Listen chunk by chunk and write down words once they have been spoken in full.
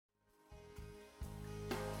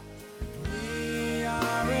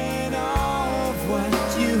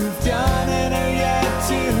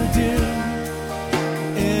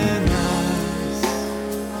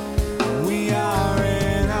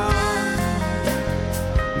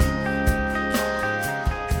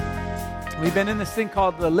We've been in this thing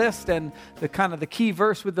called the list, and the key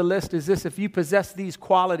verse with the list is this: if you possess these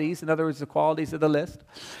qualities, in other words, the qualities of the list,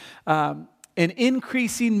 in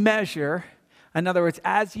increasing measure, in other words,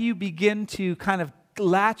 as you begin to kind of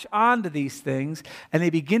latch onto these things and they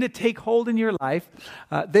begin to take hold in your life,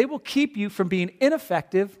 they will keep you from being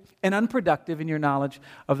ineffective and unproductive in your knowledge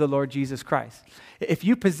of the Lord Jesus Christ. If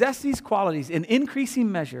you possess these qualities in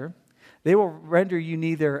increasing measure, they will render you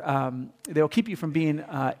they will keep you from being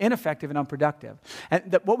ineffective and unproductive.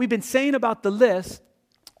 And what we've been saying about the list,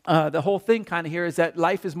 the whole thing kind of here, is that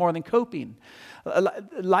life is more than coping.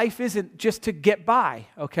 Life isn't just to get by,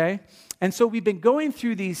 okay? And so we've been going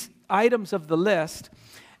through these items of the list,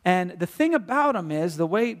 and the thing about them is, the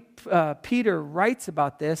way Peter writes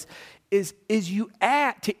about this, is you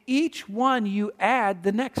add, to each one you add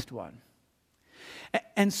the next one.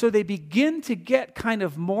 And so they begin to get kind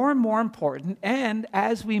of more and more important. And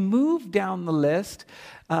as we move down the list,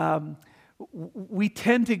 we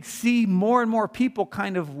tend to see more and more people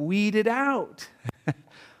kind of weeded out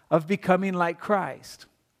of becoming like Christ.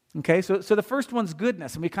 Okay, so the first one's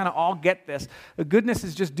goodness, and we kind of all get this. Goodness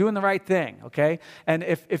is just doing the right thing. Okay, and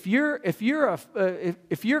if you're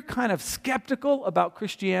kind of skeptical about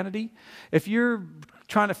Christianity, if you're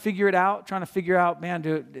trying to figure out, man,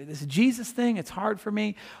 this Jesus thing, it's hard for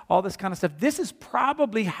me, all this kind of stuff. This is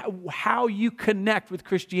probably how you connect with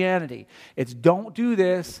Christianity. It's don't do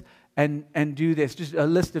this and do this, just a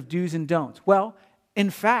list of do's and don'ts. Well, in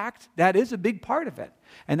fact, that is a big part of it.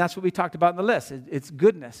 And that's what we talked about in the list. It's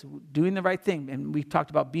goodness, doing the right thing. And we talked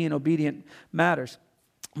about being obedient matters.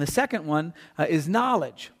 The second one is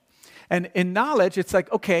knowledge. And in knowledge, it's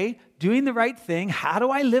like, okay, doing the right thing. How do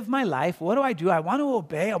I live my life? What do I do? I want to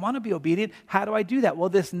obey. I want to be obedient. How do I do that? Well,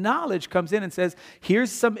 this knowledge comes in and says,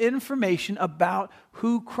 here's some information about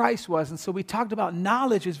who Christ was. And so we talked about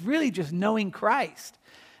knowledge is really just knowing Christ,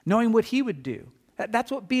 knowing what he would do.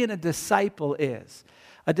 That's what being a disciple is.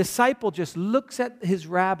 A disciple just looks at his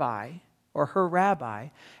rabbi or her rabbi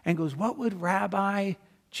and goes, what would Rabbi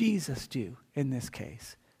Jesus do in this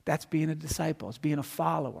case? That's being a disciple. It's being a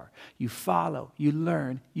follower. You follow, you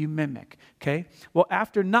learn, you mimic, okay? Well,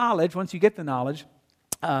 after knowledge, once you get the knowledge,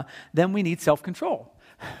 then we need self-control.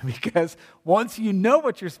 Because once you know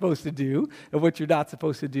what you're supposed to do and what you're not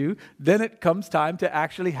supposed to do, then it comes time to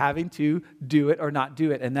actually having to do it or not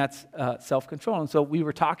do it, and that's self-control. And so we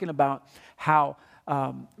were talking about how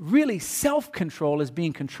really self-control is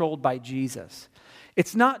being controlled by Jesus.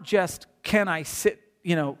 It's not just, can I sit,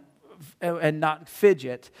 and not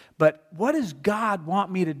fidget, but what does God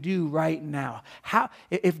want me to do right now?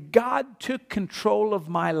 If God took control of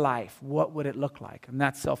my life, what would it look like? And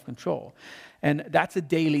that's self-control. And that's a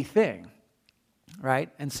daily thing, right?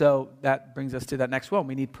 And so that brings us to that next one.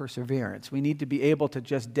 We need perseverance. We need to be able to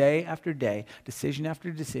just day after day, decision after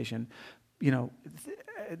decision,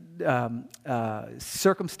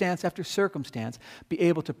 circumstance after circumstance, be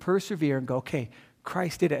able to persevere and go, okay,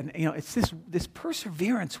 Christ did it. And, it's this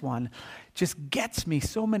perseverance one just gets me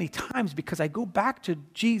so many times because I go back to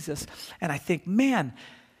Jesus and I think, man,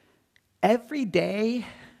 every day,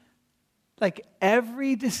 like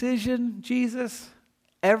every decision, Jesus,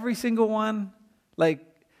 every single one, like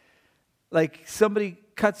somebody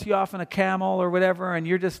cuts you off on a camel or whatever, and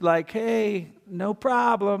you're just like, hey, no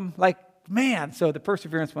problem. Like, man, so the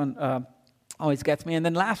perseverance one always gets me. And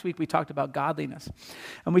then last week we talked about godliness.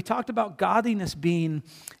 And we talked about godliness being,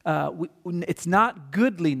 it's not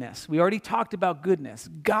goodliness. We already talked about goodness.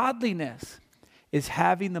 Godliness is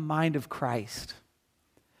having the mind of Christ.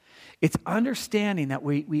 It's understanding that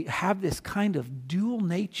we have this kind of dual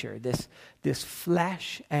nature, this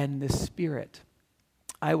flesh and this spirit.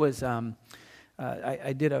 I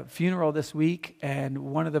did a funeral this week, and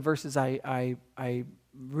one of the verses I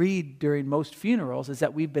read during most funerals is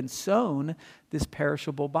that we've been sown this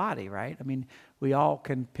perishable body, right? I mean, we all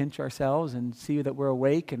can pinch ourselves and see that we're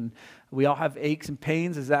awake, and we all have aches and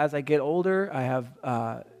pains. As I get older, I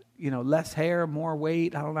have less hair, more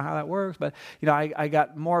weight. I don't know how that works, but I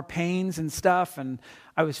got more pains and stuff, and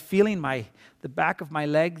I was feeling the back of my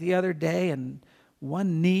leg the other day, and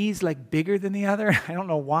one knee's like bigger than the other. I don't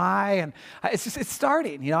know why, and it's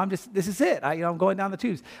starting. This is it. I'm going down the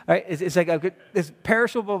tubes. All right, it's like I've got this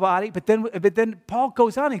perishable body, but then Paul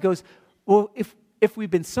goes on. He goes, well, if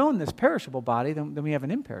we've been sown this perishable body, then we have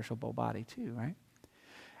an imperishable body too, right?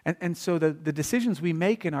 And so the decisions we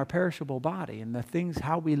make in our perishable body and the things,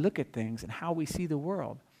 how we look at things and how we see the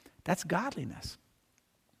world, that's godliness.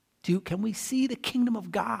 Can we see the kingdom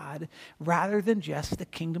of God rather than just the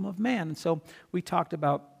kingdom of man? And so we talked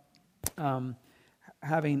about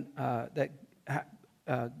having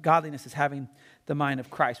godliness is having the mind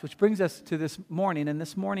of Christ, which brings us to this morning. And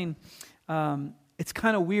this morning, it's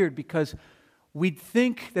kind of weird because we'd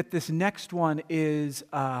think that this next one is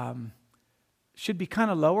should be kind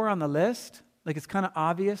of lower on the list. Like it's kind of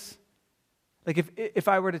obvious. Like if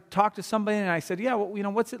I were to talk to somebody and I said, yeah,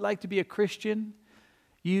 well, what's it like to be a Christian?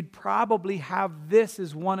 You'd probably have this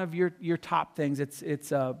as one of your top things. It's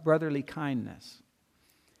brotherly kindness.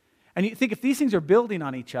 And you think if these things are building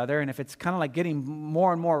on each other, and if it's kind of like getting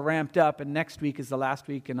more and more ramped up, and next week is the last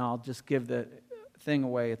week, and I'll just give the thing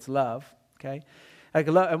away, it's love, okay? Like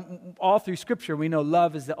all through Scripture, we know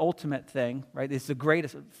love is the ultimate thing, right? It's the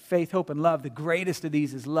greatest. Faith, hope, and love. The greatest of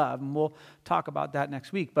these is love, and we'll talk about that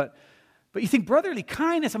next week. But you think brotherly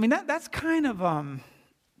kindness, I mean, that's kind of,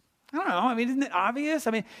 I don't know, I mean, isn't it obvious?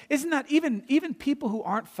 I mean, isn't that even people who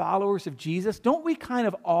aren't followers of Jesus, don't we kind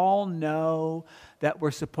of all know that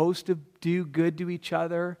we're supposed to do good to each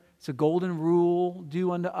other? It's a golden rule,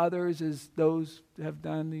 do unto others as those have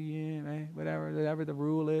done to you, right? Whatever the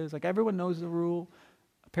rule is. Like everyone knows the rule.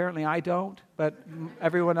 Apparently I don't, but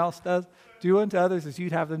everyone else does. Do unto others as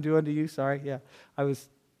you'd have them do unto you. Sorry, yeah.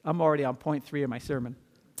 I'm already on point 3 of my sermon.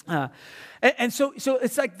 And so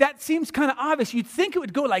it's like that seems kind of obvious. You'd think it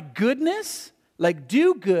would go like goodness, like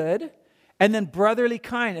do good, and then brotherly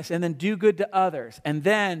kindness, and then do good to others, and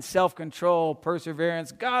then self-control,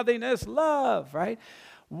 perseverance, godliness, love, right?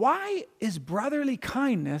 Why is brotherly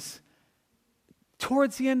kindness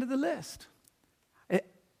towards the end of the list?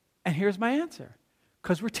 And here's my answer.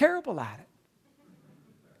 Because we're terrible at it.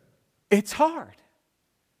 It's hard.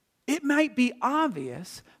 It might be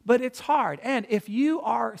obvious, but it's hard. And if you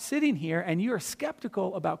are sitting here and you're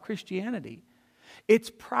skeptical about Christianity, it's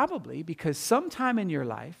probably because sometime in your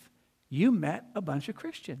life you met a bunch of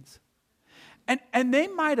Christians. And they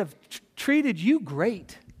might have treated you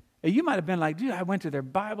great. You might have been like, dude, I went to their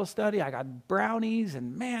Bible study, I got brownies,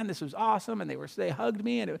 and man, this was awesome, and they hugged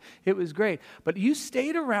me, and it was great. But you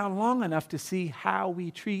stayed around long enough to see how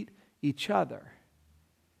we treat each other.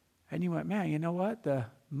 And you went, man, you know what? The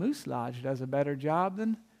Moose Lodge does a better job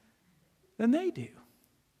than they do.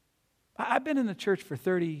 I've been in the church for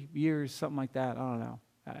 30 years, something like that. I don't know.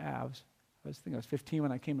 I think I was 15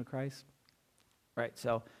 when I came to Christ. Right,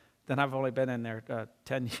 so then I've only been in there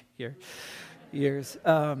 10 years.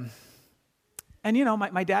 And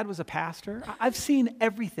my dad was a pastor. I've seen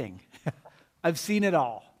everything. I've seen it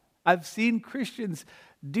all. I've seen Christians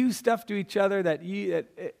do stuff to each other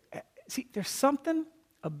see, there's something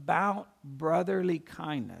about brotherly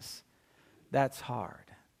kindness that's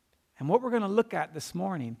hard. And what we're going to look at this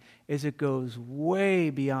morning is it goes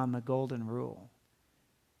way beyond the golden rule.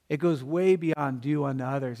 It goes way beyond do unto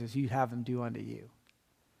others as you have them do unto you.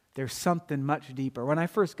 There's something much deeper. When I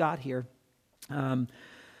first got here, I'd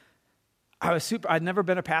never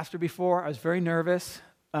been a pastor before. I was very nervous.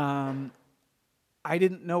 I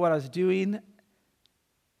didn't know what I was doing.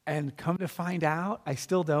 And come to find out, I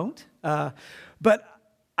still don't. But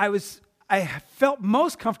I felt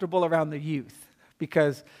most comfortable around the youth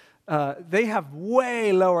because they have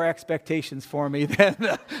way lower expectations for me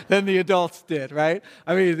than the adults did, right?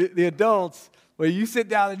 I mean, the adults, where you sit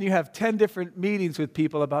down and you have 10 different meetings with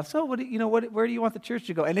people about, so where do you want the church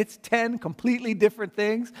to go? And it's 10 completely different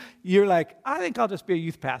things. You're like, I think I'll just be a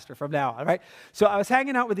youth pastor from now on, right? So I was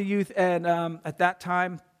hanging out with the youth, and at that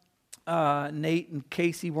time, Nate and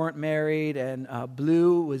Casey weren't married, and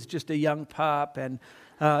Blue was just a young pup, and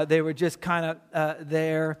they were just kind of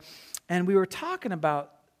there. And we were talking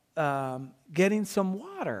about getting some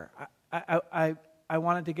water. I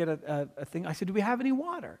wanted to get a thing. I said, do we have any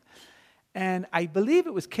water? And I believe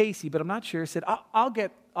it was Casey, but I'm not sure, said, I'll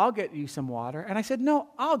get you some water. And I said, no,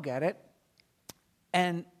 I'll get it.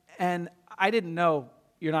 And I didn't know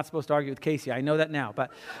you're not supposed to argue with Casey. I know that now.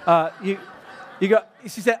 But she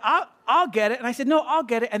said, I'll get it. And I said, no, I'll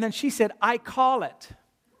get it. And then she said, I call it.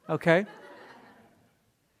 Okay?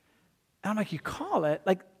 And I'm like, you call it?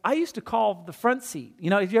 Like, I used to call the front seat.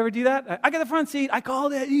 Did you ever do that? I got the front seat. I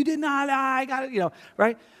called it. You did not. I got it,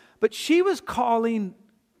 right? But she was calling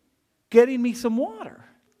getting me some water.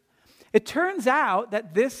 It turns out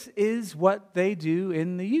that this is what they do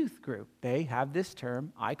in the youth group. They have this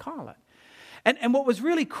term, I call it. And what was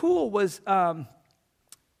really cool was, what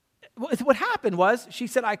happened was, she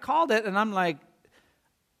said, I called it, and I'm like,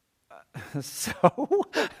 so?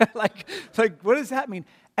 like, what does that mean?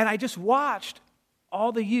 And I just watched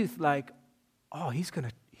all the youth like, oh, he's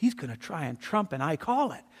gonna try and trump and I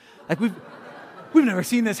call it. Like we've never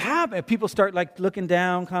seen this happen. People start like looking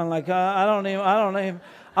down, kind of like, I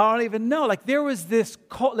don't even know. Like there was this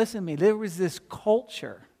there was this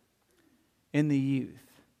culture in the youth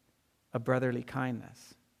of brotherly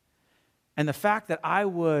kindness. And the fact that I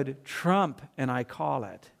would trump and I call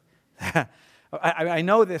it, I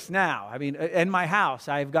know this now. I mean, in my house,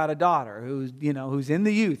 I've got a daughter who's in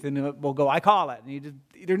the youth, and we'll go, I call it. And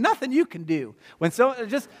there's nothing you can do. I'm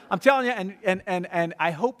telling you, and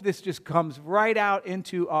I hope this just comes right out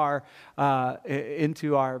into our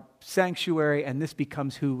sanctuary, and this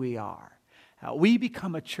becomes who we are. We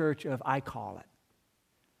become a church of I call it.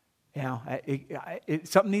 You know,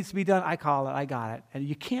 something needs to be done, I call it, I got it. And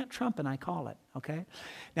you can't trump an I call it, okay?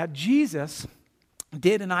 Now, Jesus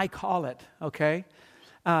did an I call it, okay,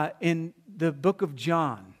 in the book of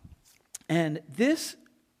John. And this,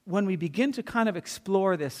 when we begin to kind of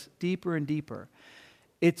explore this deeper and deeper,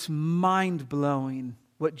 it's mind-blowing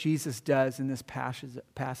what Jesus does in this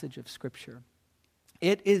passage of Scripture.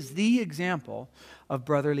 It is the example of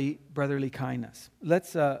brotherly kindness.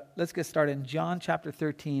 Let's get started in John chapter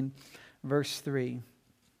 13, verse 3. It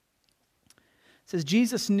says,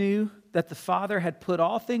 Jesus knew that the Father had put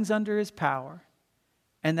all things under his power,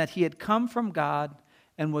 and that he had come from God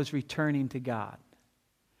and was returning to God.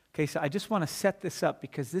 Okay, so I just want to set this up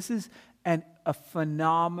because this is a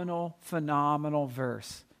phenomenal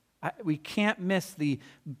verse. We can't miss the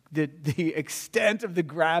extent of the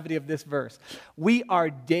gravity of this verse. We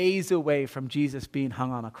are days away from Jesus being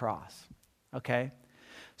hung on a cross, okay?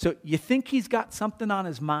 So you think he's got something on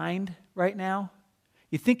his mind right now?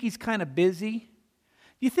 You think he's kind of busy?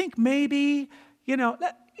 You think maybe,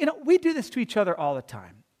 we do this to each other all the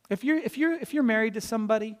time. If you're married to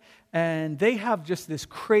somebody and they have just this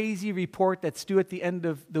crazy report that's due at the end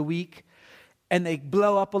of the week, and they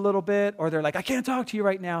blow up a little bit, or they're like, I can't talk to you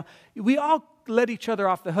right now. We all let each other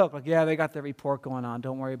off the hook. Like, yeah, they got their report going on.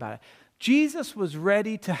 Don't worry about it. Jesus was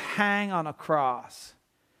ready to hang on a cross,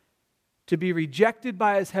 to be rejected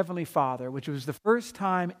by his heavenly Father, which was the first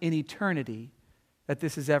time in eternity that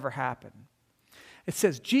this has ever happened. It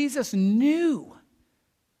says, Jesus knew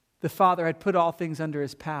the Father had put all things under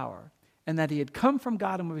his power, and that he had come from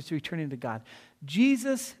God and was returning to God.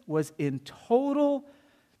 Jesus was in total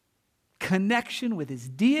connection with his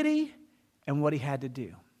deity and what he had to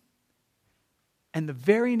do. And the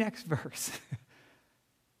very next verse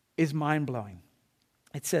is mind-blowing.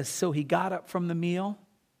 It says, so he got up from the meal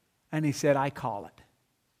and he said, I call it.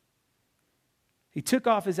 He took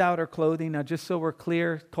off his outer clothing. Now, just so we're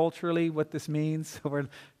clear culturally what this means, so we're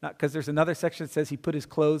not, because there's another section that says he put his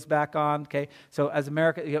clothes back on. Okay, so as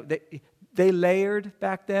America, they layered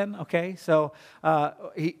back then. Okay, so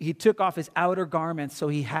he took off his outer garments, so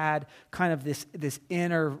he had kind of this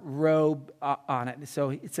inner robe on it. So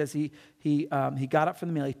it says he got up from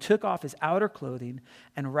the meal. He took off his outer clothing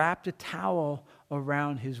and wrapped a towel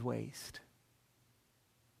around his waist.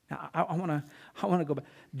 Now, I want to go back.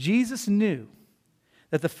 Jesus knew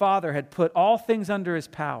that the Father had put all things under his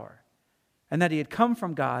power, and that he had come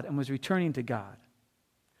from God and was returning to God.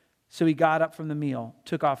 So he got up from the meal,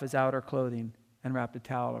 took off his outer clothing, and wrapped a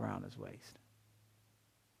towel around his waist.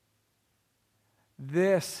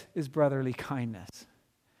 This is brotherly kindness.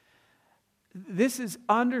 This is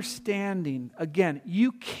understanding. Again,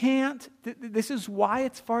 you can't, this is why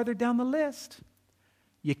it's farther down the list.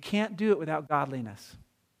 You can't do it without godliness.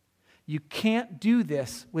 You can't do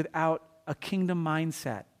this without a kingdom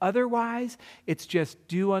mindset. Otherwise, it's just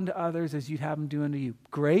do unto others as you'd have them do unto you.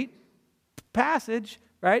 Great passage,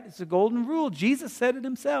 right? It's a golden rule. Jesus said it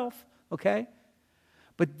himself, okay?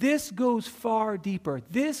 But this goes far deeper.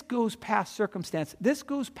 This goes past circumstance. This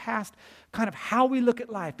goes past kind of how we look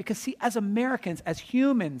at life. Because see, as Americans, as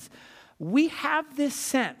humans, we have this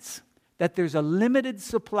sense that there's a limited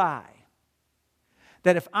supply.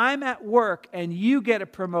 That if I'm at work and you get a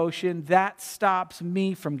promotion, that stops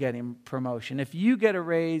me from getting promotion. If you get a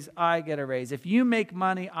raise, I get a raise. If you make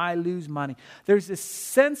money, I lose money. There's this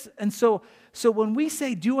sense, and so when we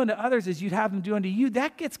say do unto others as you'd have them do unto you,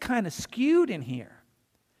 that gets kind of skewed in here.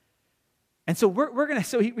 And so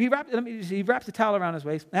he wraps the towel around his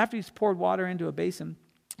waist. After he's poured water into a basin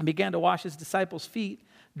and began to wash his disciples' feet,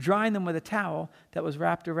 drying them with a towel that was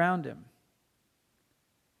wrapped around him.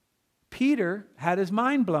 Peter had his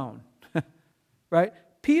mind blown, right?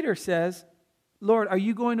 Peter says, Lord, are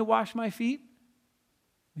you going to wash my feet?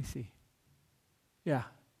 Let me see. Yeah.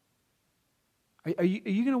 Are you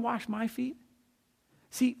going to wash my feet?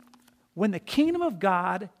 See, when the kingdom of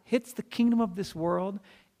God hits the kingdom of this world,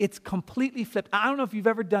 it's completely flipped. I don't know if you've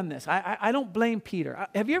ever done this. I don't blame Peter.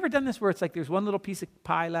 Have you ever done this where it's like there's one little piece of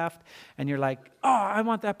pie left and you're like, oh, I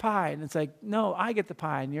want that pie. And it's like, no, I get the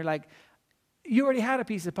pie. And you're like, you already had a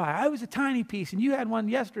piece of pie. I was a tiny piece, and you had one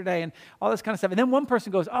yesterday, and all this kind of stuff. And then one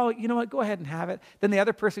person goes, oh, you know what, go ahead and have it. Then the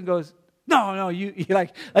other person goes, no, you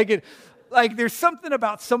like it. Like there's something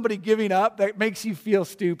about somebody giving up that makes you feel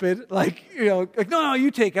stupid. Like, no, you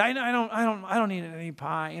take it. I don't need any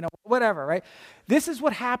pie, whatever, right? This is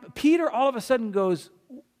what happened. Peter all of a sudden goes,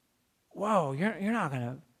 whoa, you're not going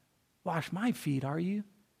to wash my feet, are you,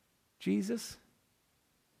 Jesus?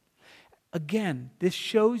 Again, this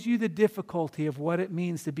shows you the difficulty of what it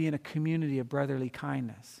means to be in a community of brotherly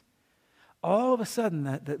kindness. All of a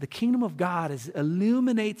sudden, the kingdom of God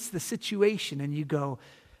illuminates the situation, and you go,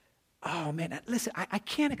 oh man, listen, I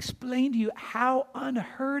can't explain to you how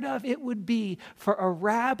unheard of it would be for a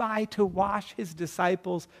rabbi to wash his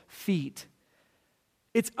disciples' feet.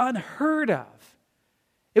 It's unheard of.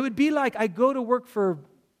 It would be like I go to work for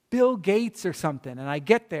Bill Gates or something, and I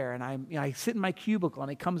get there, and I sit in my cubicle, and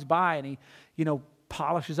he comes by, and he,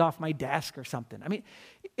 polishes off my desk or something. I mean,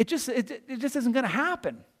 it just isn't going to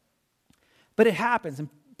happen. But it happens, and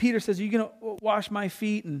Peter says, "Are you going to wash my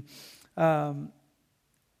feet?" And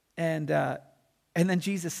then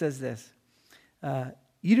Jesus says this,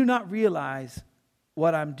 "You do not realize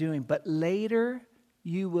what I'm doing, but later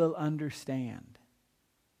you will understand."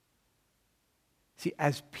 See,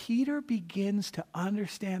 as Peter begins to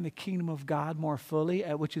understand the kingdom of God more fully,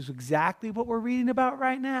 which is exactly what we're reading about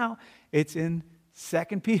right now, it's in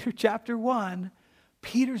 2 Peter chapter 1,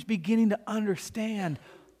 Peter's beginning to understand,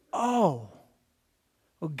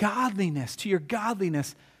 godliness, to your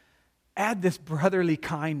godliness, add this brotherly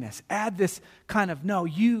kindness, add this kind of, no,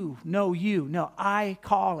 I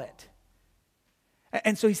call it.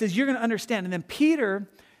 And so he says, you're going to understand. And then Peter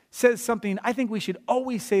says something I think we should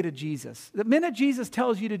always say to Jesus. The minute Jesus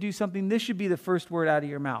tells you to do something, this should be the first word out of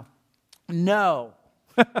your mouth. No.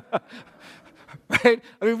 Right?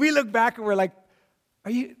 I mean, we look back and we're like,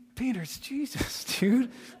 Peter, it's Jesus,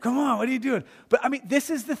 dude. Come on, what are you doing? But I mean, this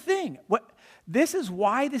is the thing. This is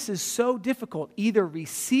why this is so difficult, either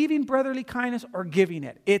receiving brotherly kindness or giving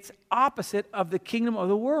it. It's opposite of the kingdom of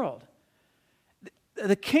the world.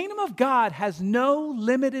 The kingdom of God has no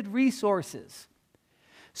limited resources.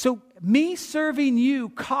 So me serving you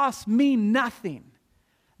costs me nothing.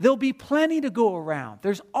 There'll be plenty to go around.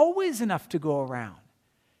 There's always enough to go around.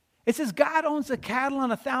 It says God owns the cattle on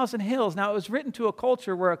 1,000 hills. Now, it was written to a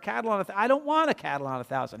culture where I don't want a cattle on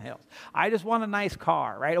 1,000 hills. I just want a nice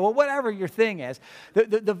car, right? Well, whatever your thing is.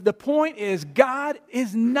 The point is God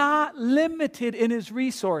is not limited in his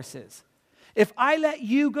resources. If I let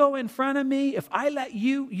you go in front of me, if I let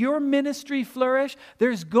your ministry flourish,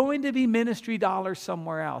 there's going to be ministry dollars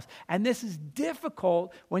somewhere else. And this is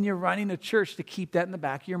difficult when you're running a church to keep that in the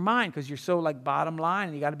back of your mind because you're so like bottom line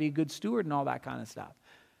and you got to be a good steward and all that kind of stuff.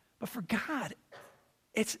 But for God,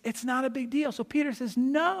 it's not a big deal. So Peter says,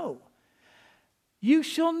 no, you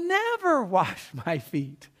shall never wash my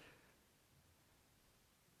feet.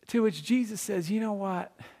 To which Jesus says, you know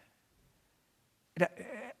what?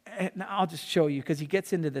 And I'll just show you because he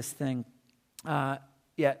gets into this thing.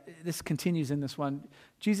 This continues in this one.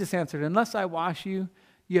 Jesus answered, unless I wash you,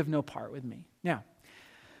 you have no part with me. Now,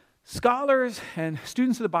 scholars and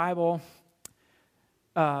students of the Bible,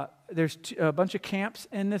 there's a bunch of camps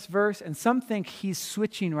in this verse, and some think he's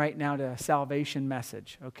switching right now to a salvation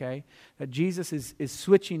message, okay? That Jesus is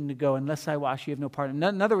switching to go, unless I wash you, have no part.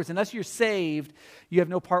 In other words, unless you're saved, you have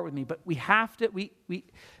no part with me. But we have to,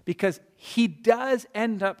 because he does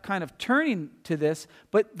end up kind of turning to this,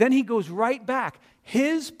 but then he goes right back.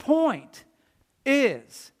 His point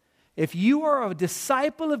is, if you are a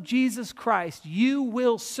disciple of Jesus Christ, you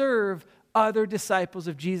will serve other disciples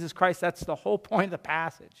of Jesus Christ. That's the whole point of the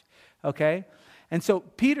passage, okay? And so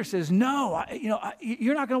Peter says, no,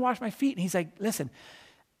 you're not going to wash my feet. And he's like, listen,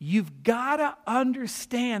 you've got to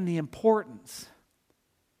understand the importance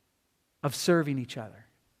of serving each other.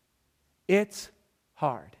 It's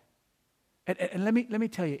hard. And let me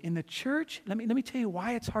tell you, in the church, let me tell you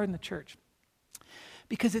why it's hard in the church.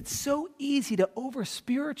 Because it's so easy to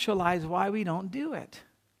over-spiritualize why we don't do it.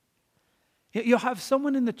 You'll have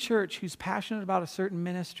someone in the church who's passionate about a certain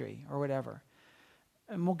ministry or whatever.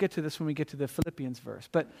 And we'll get to this when we get to the Philippians verse.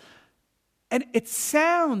 And it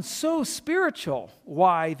sounds so spiritual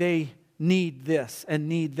why they need this and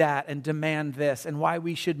need that and demand this and why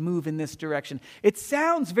we should move in this direction. It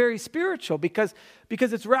sounds very spiritual because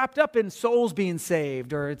it's wrapped up in souls being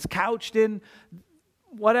saved or it's couched in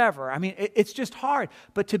whatever. I mean, it's just hard.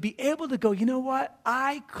 But to be able to go, you know what?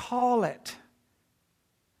 I call it.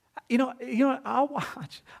 You know,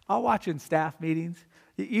 I'll watch in staff meetings.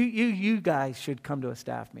 You guys should come to a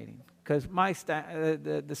staff meeting because my staff,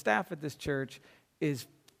 the staff at this church is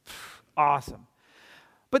awesome.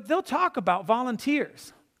 But they'll talk about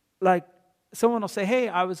volunteers. Like someone will say, "Hey,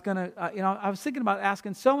 I was thinking about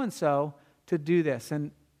asking so and so to do this,"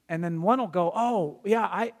 and then one will go, "Oh,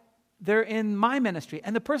 yeah, they're in my ministry.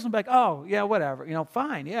 And the person will be like, oh, yeah, whatever,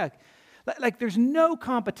 fine, yeah. Like there's no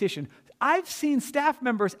competition. I've seen staff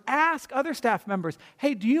members ask other staff members,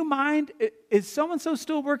 hey, do you mind, is so-and-so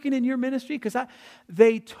still working in your ministry? Because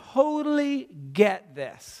they totally get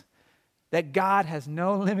this, that God has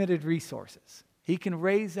no limited resources. He can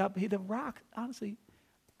raise up, the rock, honestly,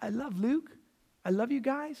 I love Luke. I love you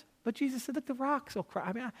guys. But Jesus said, look, the rocks will cry.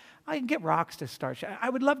 I mean, I can get rocks to start. I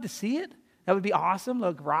would love to see it. That would be awesome.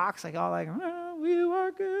 Look, rocks, like all like, oh, you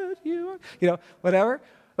are good, you are, whatever.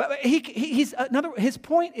 But his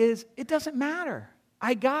point is, it doesn't matter.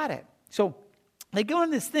 I got it. So they go in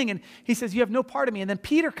this thing, and he says, you have no part of me. And then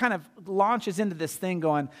Peter kind of launches into this thing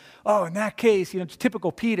going, oh, in that case, it's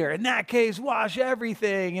typical Peter. In that case, wash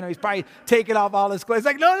everything. He's probably taking off all his clothes. He's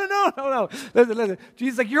like, no. Listen.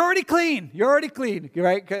 Jesus is like, you're already clean. You're already clean,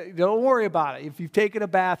 right? Don't worry about it. If you've taken a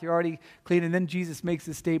bath, you're already clean. And then Jesus makes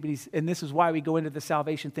this statement, and this is why we go into the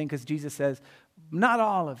salvation thing, because Jesus says, not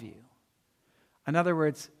all of you. In other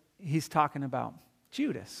words, he's talking about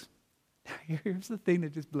Judas. Here's the thing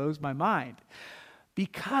that just blows my mind.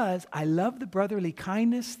 Because I love the brotherly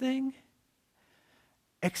kindness thing,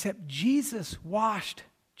 except Jesus washed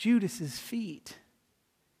Judas's feet.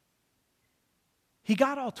 He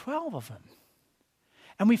got all 12 of them.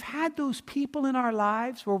 And we've had those people in our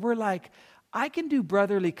lives where we're like, I can do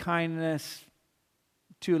brotherly kindness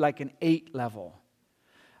to like an 8 level.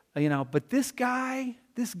 But this guy,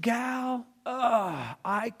 this gal,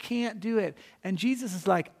 I can't do it. And Jesus is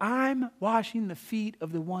like, I'm washing the feet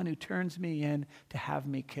of the one who turns me in to have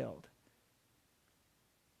me killed.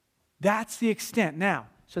 That's the extent. Now,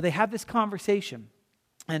 so they have this conversation,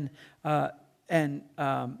 and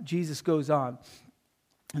Jesus goes on,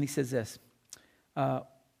 and he says this.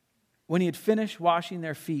 When he had finished washing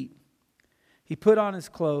their feet, he put on his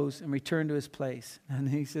clothes and returned to his place. And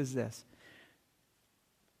he says this.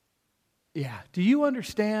 Yeah, do you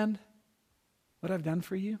understand what I've done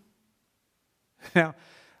for you? Now,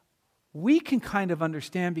 we can kind of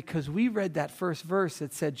understand because we read that first verse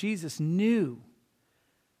that said Jesus knew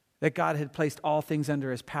that God had placed all things under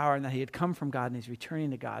his power and that he had come from God and he's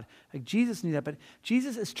returning to God. Like Jesus knew that, but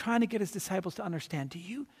Jesus is trying to get his disciples to understand. Do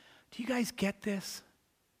you guys get this?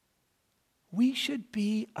 We should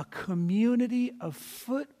be a community of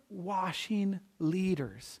foot washing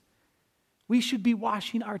leaders. We should be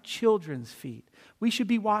washing our children's feet. We should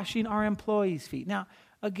be washing our employees' feet. Now,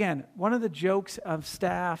 again, one of the jokes of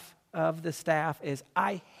the staff is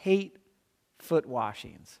I hate foot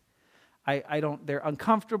washings. They're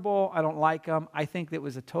uncomfortable. I don't like them. I think that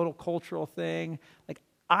was a total cultural thing. Like,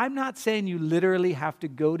 I'm not saying you literally have to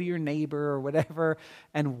go to your neighbor or whatever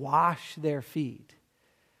and wash their feet.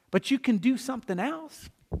 But you can do something else.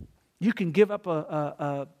 You can give up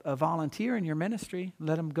a volunteer in your ministry,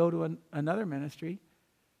 let them go to another ministry.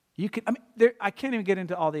 You can. I can't even get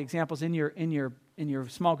into all the examples in your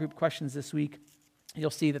small group questions this week. You'll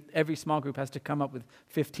see that every small group has to come up with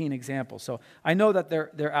 15 examples. So I know that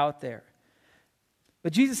they're out there.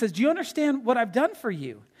 But Jesus says, "Do you understand what I've done for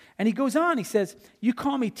you?" And he goes on. He says, "You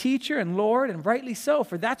call me teacher and Lord, and rightly so,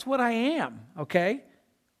 for that's what I am." Okay.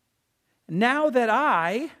 Now that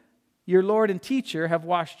I, your Lord and teacher, have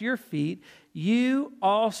washed your feet, you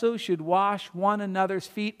also should wash one another's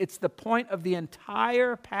feet. It's the point of the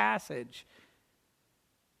entire passage.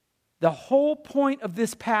 The whole point of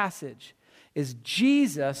this passage is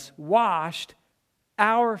Jesus washed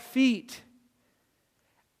our feet.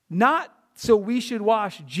 Not so we should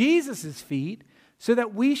wash Jesus' feet, so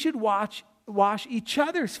that we should wash each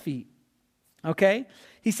other's feet. Okay?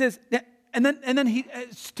 He says, and then he,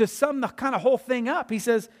 to sum the kind of whole thing up, he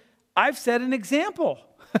says, I've set an example.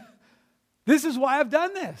 This is why I've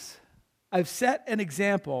done this. I've set an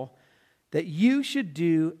example that you should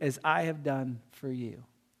do as I have done for you.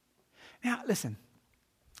 Now, listen,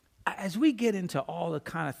 as we get into all the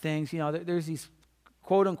kind of things, there's these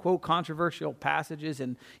quote-unquote controversial passages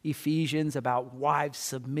in Ephesians about wives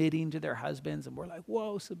submitting to their husbands, and we're like,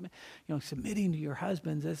 whoa, submitting to your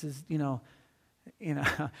husbands, this is,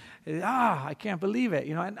 I can't believe it.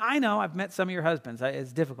 And I know I've met some of your husbands.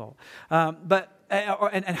 It's difficult. But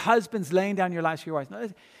husbands laying down your lives for your wives. No,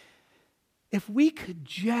 if we could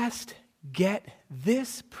just get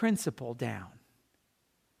this principle down,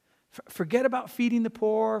 forget about feeding the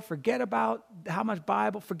poor, forget about how much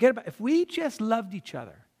Bible, if we just loved each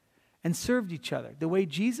other and served each other the way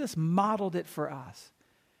Jesus modeled it for us.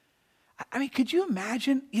 I mean, could you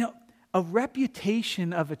imagine, a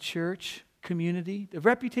reputation of a church community, the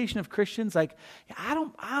reputation of Christians, like, I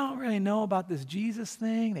don't really know about this Jesus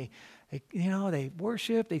thing. They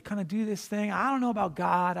worship, they kind of do this thing. I don't know about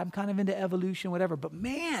God. I'm kind of into evolution, whatever. But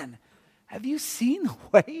man, have you seen the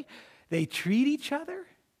way they treat each other?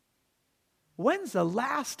 When's the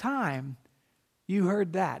last time you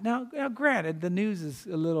heard that? Now, granted, the news is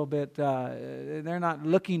a little bit, they're not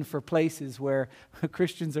looking for places where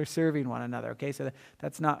Christians are serving one another, okay? So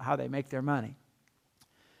that's not how they make their money.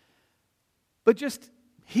 But just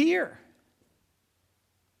here,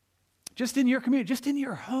 just in your community, just in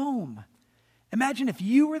your home. Imagine if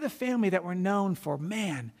you were the family that were known for,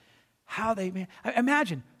 imagine,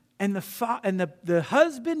 and the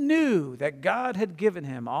husband knew that God had given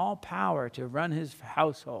him all power to run his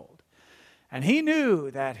household. And he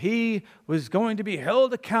knew that he was going to be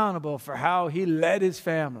held accountable for how he led his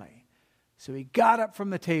family. So he got up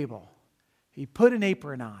from the table, he put an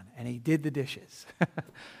apron on, and he did the dishes.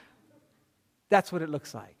 That's what it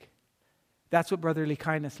looks like. That's what brotherly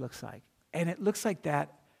kindness looks like. And it looks like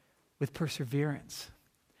that with perseverance.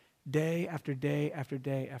 Day after day after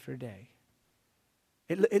day after day.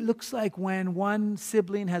 It looks like when one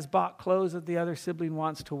sibling has bought clothes that the other sibling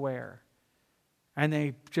wants to wear. And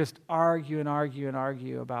they just argue and argue and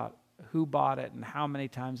argue about who bought it and how many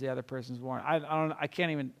times the other person's worn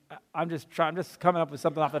it. I'm just coming up with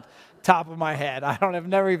something off the top of my head. I've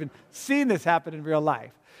never even seen this happen in real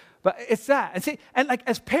life. But it's that. And see, and like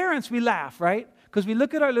as parents, we laugh, right? Because we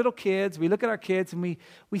look at our little kids, we look at our kids, and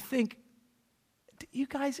we think, you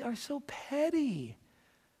guys are so petty.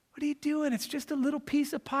 What are you doing? It's just a little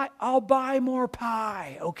piece of pie. I'll buy more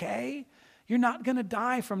pie, okay? You're not going to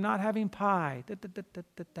die from not having pie.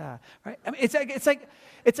 Right? I mean,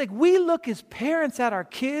 it's like we look as parents at our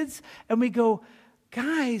kids and we go,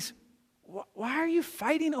 guys, why are you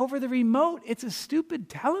fighting over the remote? It's a stupid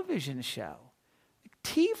television show.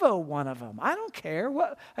 TiVo, one of them. I don't care.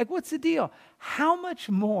 What's the deal? How much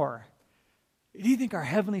more do you think our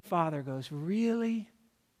Heavenly Father goes, really?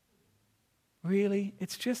 Really?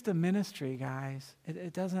 It's just a ministry, guys.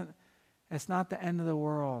 It's not the end of the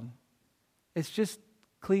world. It's just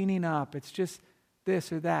cleaning up. It's just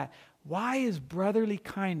this or that. Why is brotherly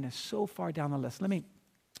kindness so far down the list? Let me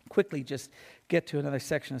quickly just get to another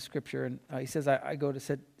section of Scripture. And he says, I go to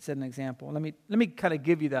set an example. Let me kind of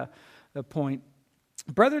give you the point.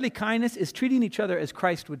 Brotherly kindness is treating each other as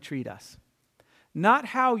Christ would treat us. Not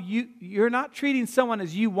how you're not treating someone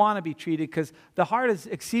as you want to be treated, because the heart is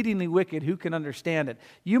exceedingly wicked. Who can understand it?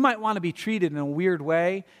 You might want to be treated in a weird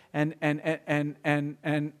way, and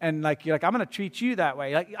like you're like, I'm going to treat you that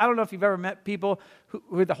way. Like, I don't know if you've ever met people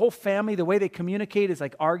who the whole family, the way they communicate is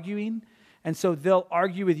like arguing, and so they'll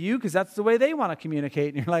argue with you because that's the way they want to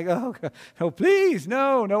communicate, and you're like, oh, please,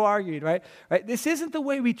 no arguing, right? This isn't the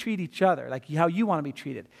way we treat each other, like how you want to be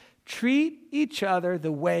treated. Treat each other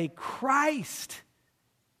the way Christ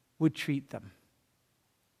would treat them.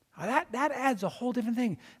 That adds a whole different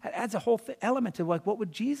thing. That adds a whole element to like, what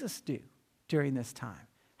would Jesus do during this time?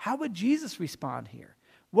 How would Jesus respond here?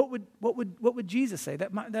 What would Jesus say?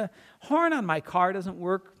 That the horn on my car doesn't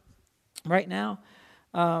work right now.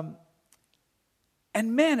 And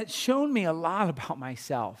man, it's shown me a lot about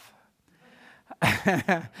myself.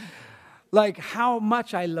 Like how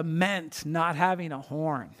much I lament not having a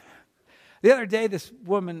horn. The other day, this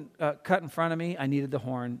woman cut in front of me. I needed the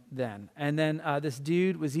horn then. And then this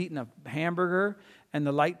dude was eating a hamburger, and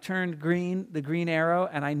the light turned green, the green arrow,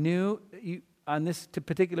 and I knew on this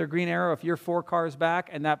particular green arrow, if you're 4 cars back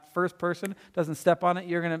and that first person doesn't step on it,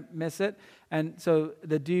 you're going to miss it. And so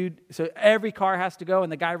so every car has to go,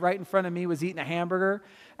 and the guy right in front of me was eating a hamburger,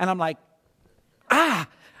 and I'm like,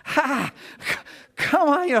 come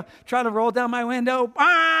on, trying to roll down my window,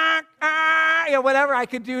 whatever I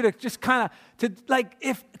could do to just kind of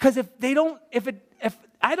if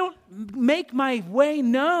I don't make my way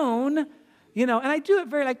known, and I do it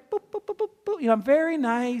very like boop, boop, boop, boop, boop, I'm very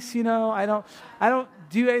nice, I don't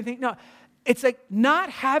do anything. No, it's like not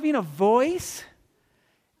having a voice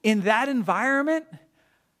in that environment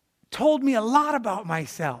told me a lot about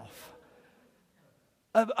myself.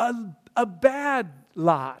 A bad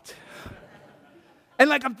lot. And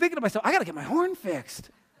like I'm thinking to myself, I got to get my horn fixed.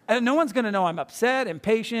 And no one's going to know I'm upset,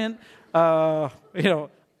 impatient,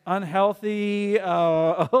 unhealthy,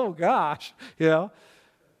 oh gosh,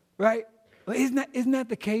 right? Well, isn't that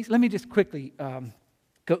the case? Let me just quickly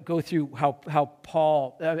go through how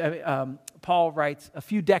Paul writes a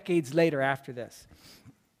few decades later after this.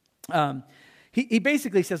 He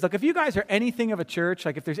basically says, look, if you guys are anything of a church,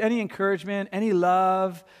 like if there's any encouragement, any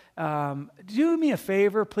love, do me a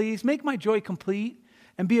favor, please. Make my joy complete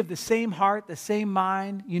and be of the same heart, the same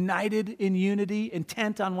mind, united in unity,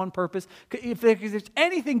 intent on one purpose. If there's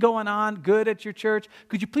anything going on good at your church,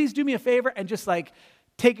 could you please do me a favor and just like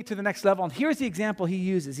take it to the next level? And here's the example he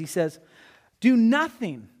uses. He says, do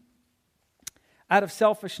nothing out of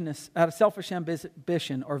selfish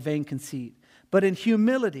ambition or vain conceit, but in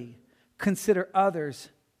humility consider others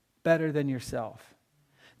better than yourself.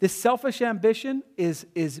 This selfish ambition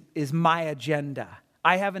is my agenda.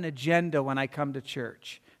 I have an agenda when I come to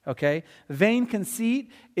church, okay? Vain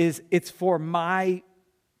conceit it's for my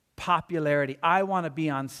popularity. I want to be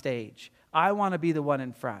on stage. I want to be the one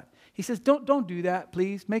in front. He says, don't do that,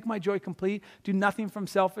 please. Make my joy complete. Do nothing from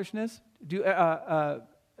selfishness. Do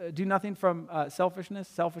nothing from selfishness,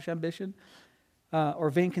 selfish ambition, or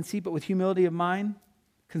vain conceit, but with humility of mind,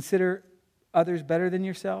 consider others better than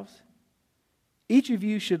yourselves. Each of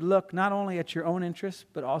you should look not only at your own interests,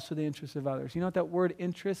 but also the interests of others. You know what that word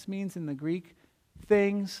interest means in the Greek?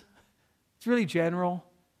 Things. It's really general,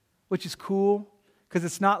 which is cool, because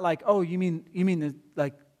it's not like, oh, you mean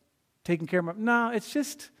like taking care of no, it's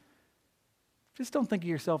just don't think of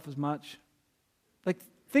yourself as much. Like,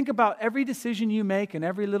 think about every decision you make and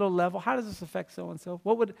every little level. How does this affect so-and-so?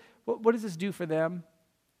 What does this do for them?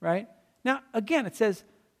 Right? Now, again, it says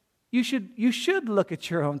you should look at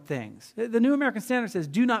your own things. The New American Standard says,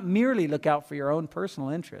 do not merely look out for your own personal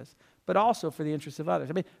interests, but also for the interests of others.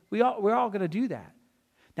 I mean, we're all going to do that.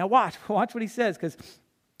 Now, watch what he says, because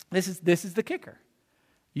this is the kicker.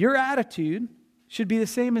 Your attitude should be the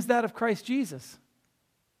same as that of Christ Jesus.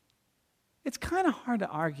 It's kind of hard to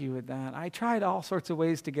argue with that. I tried all sorts of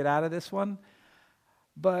ways to get out of this one,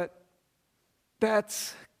 but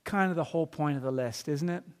that's kind of the whole point of the list, isn't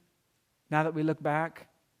it? Now that we look back,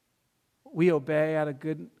 we obey out of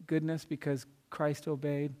goodness because Christ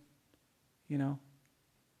obeyed, you know.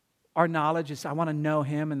 Our knowledge is, I want to know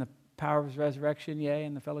him and the power of his resurrection, yea,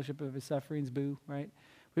 and the fellowship of his sufferings, boo, right?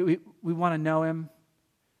 We want to know him.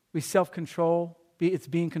 We self-control. It's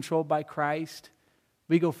being controlled by Christ.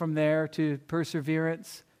 We go from there to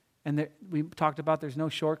perseverance. And we talked about there's no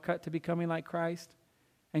shortcut to becoming like Christ.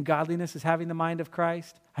 And godliness is having the mind of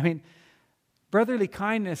Christ. I mean, brotherly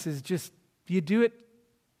kindness is just, you do it,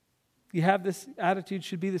 you have this attitude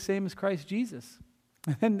should be the same as Christ Jesus.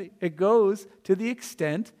 And it goes to the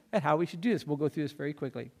extent at how we should do this. We'll go through this very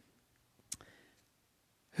quickly.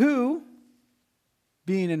 Who,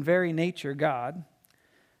 being in very nature God,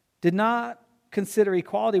 did not consider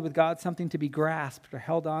equality with God something to be grasped or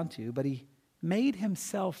held on to, but he made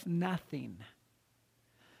himself nothing,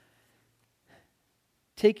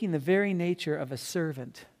 taking the very nature of a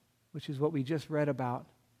servant, which is what we just read about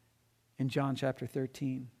in John chapter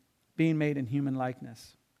 13, being made in human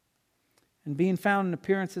likeness. And being found in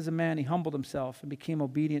appearance as a man, he humbled himself and became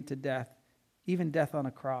obedient to death, even death on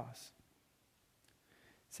a cross.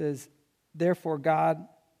 It says, therefore God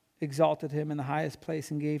exalted him in the highest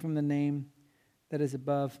place and gave him the name that is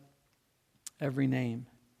above every name.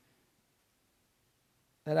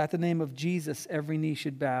 That at the name of Jesus, every knee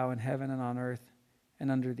should bow in heaven and on earth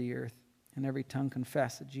and under the earth, and every tongue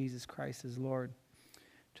confess that Jesus Christ is Lord,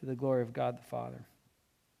 to the glory of God the Father.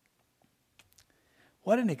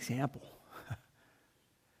 What an example.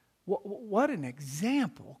 What an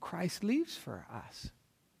example Christ leaves for us.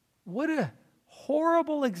 What a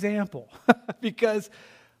horrible example. Because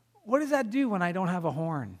what does that do when I don't have a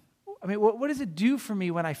horn? I mean, what does it do for me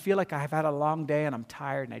when I feel like I've had a long day and I'm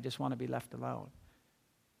tired and I just want to be left alone?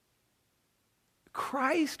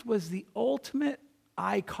 Christ was the ultimate,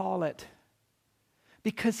 I call it,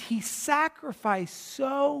 because he sacrificed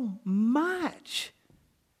so much.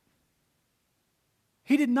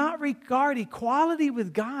 He did not regard equality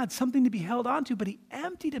with God something to be held on to, but he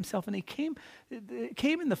emptied himself, and he came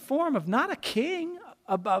in the form of not a king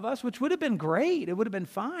above us, which would have been great. It would have been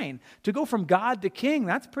fine. To go from God to king,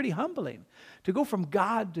 that's pretty humbling. To go from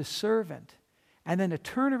God to servant, and then to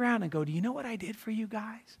turn around and go, do you know what I did for you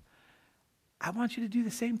guys? I want you to do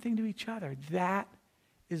the same thing to each other. That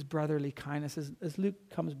is brotherly kindness. As Luke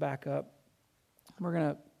comes back up, we're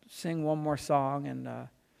going to sing one more song, and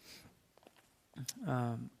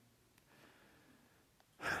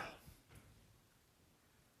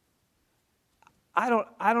I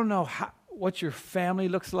don't know what your family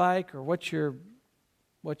looks like, or what your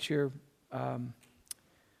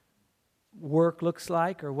work looks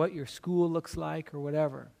like, or what your school looks like, or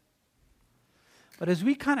whatever. But as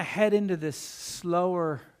we kind of head into this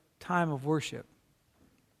slower time of worship,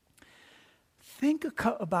 think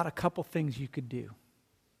about a couple things you could do.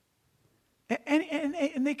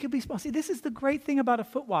 And they could be small. See, this is the great thing about a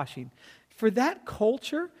foot washing. For that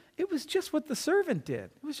culture, it was just what the servant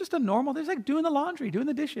did. It was just a normal, it was like doing the laundry, doing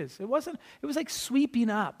the dishes. It was like sweeping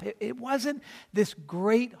up. It wasn't this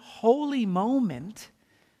great holy moment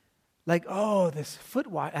like, oh, this foot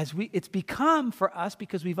wash. It's become for us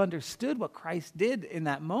because we've understood what Christ did in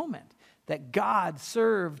that moment, that God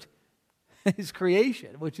served his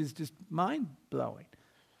creation, which is just mind-blowing.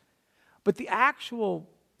 But the actual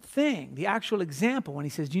thing, the actual example, when he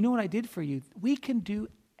says, do you know what I did for you?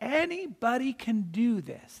 Anybody can do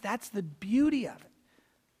this. That's the beauty of it.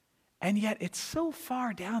 And yet it's so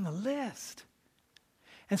far down the list.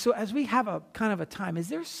 And so as we have a kind of a time, is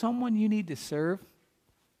there someone you need to serve?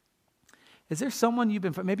 Is there someone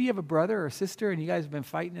maybe you have a brother or a sister and you guys have been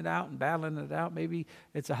fighting it out and battling it out. Maybe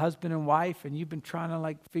it's a husband and wife and you've been trying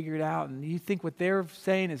to figure it out and you think what they're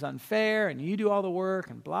saying is unfair and you do all the work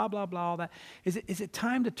and blah, blah, blah, all that. Is it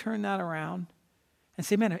time to turn that around and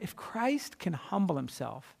say, man, if Christ can humble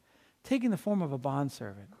himself, taking the form of a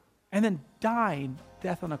bondservant and then dying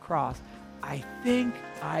death on a cross, I think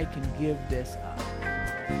I can give this up.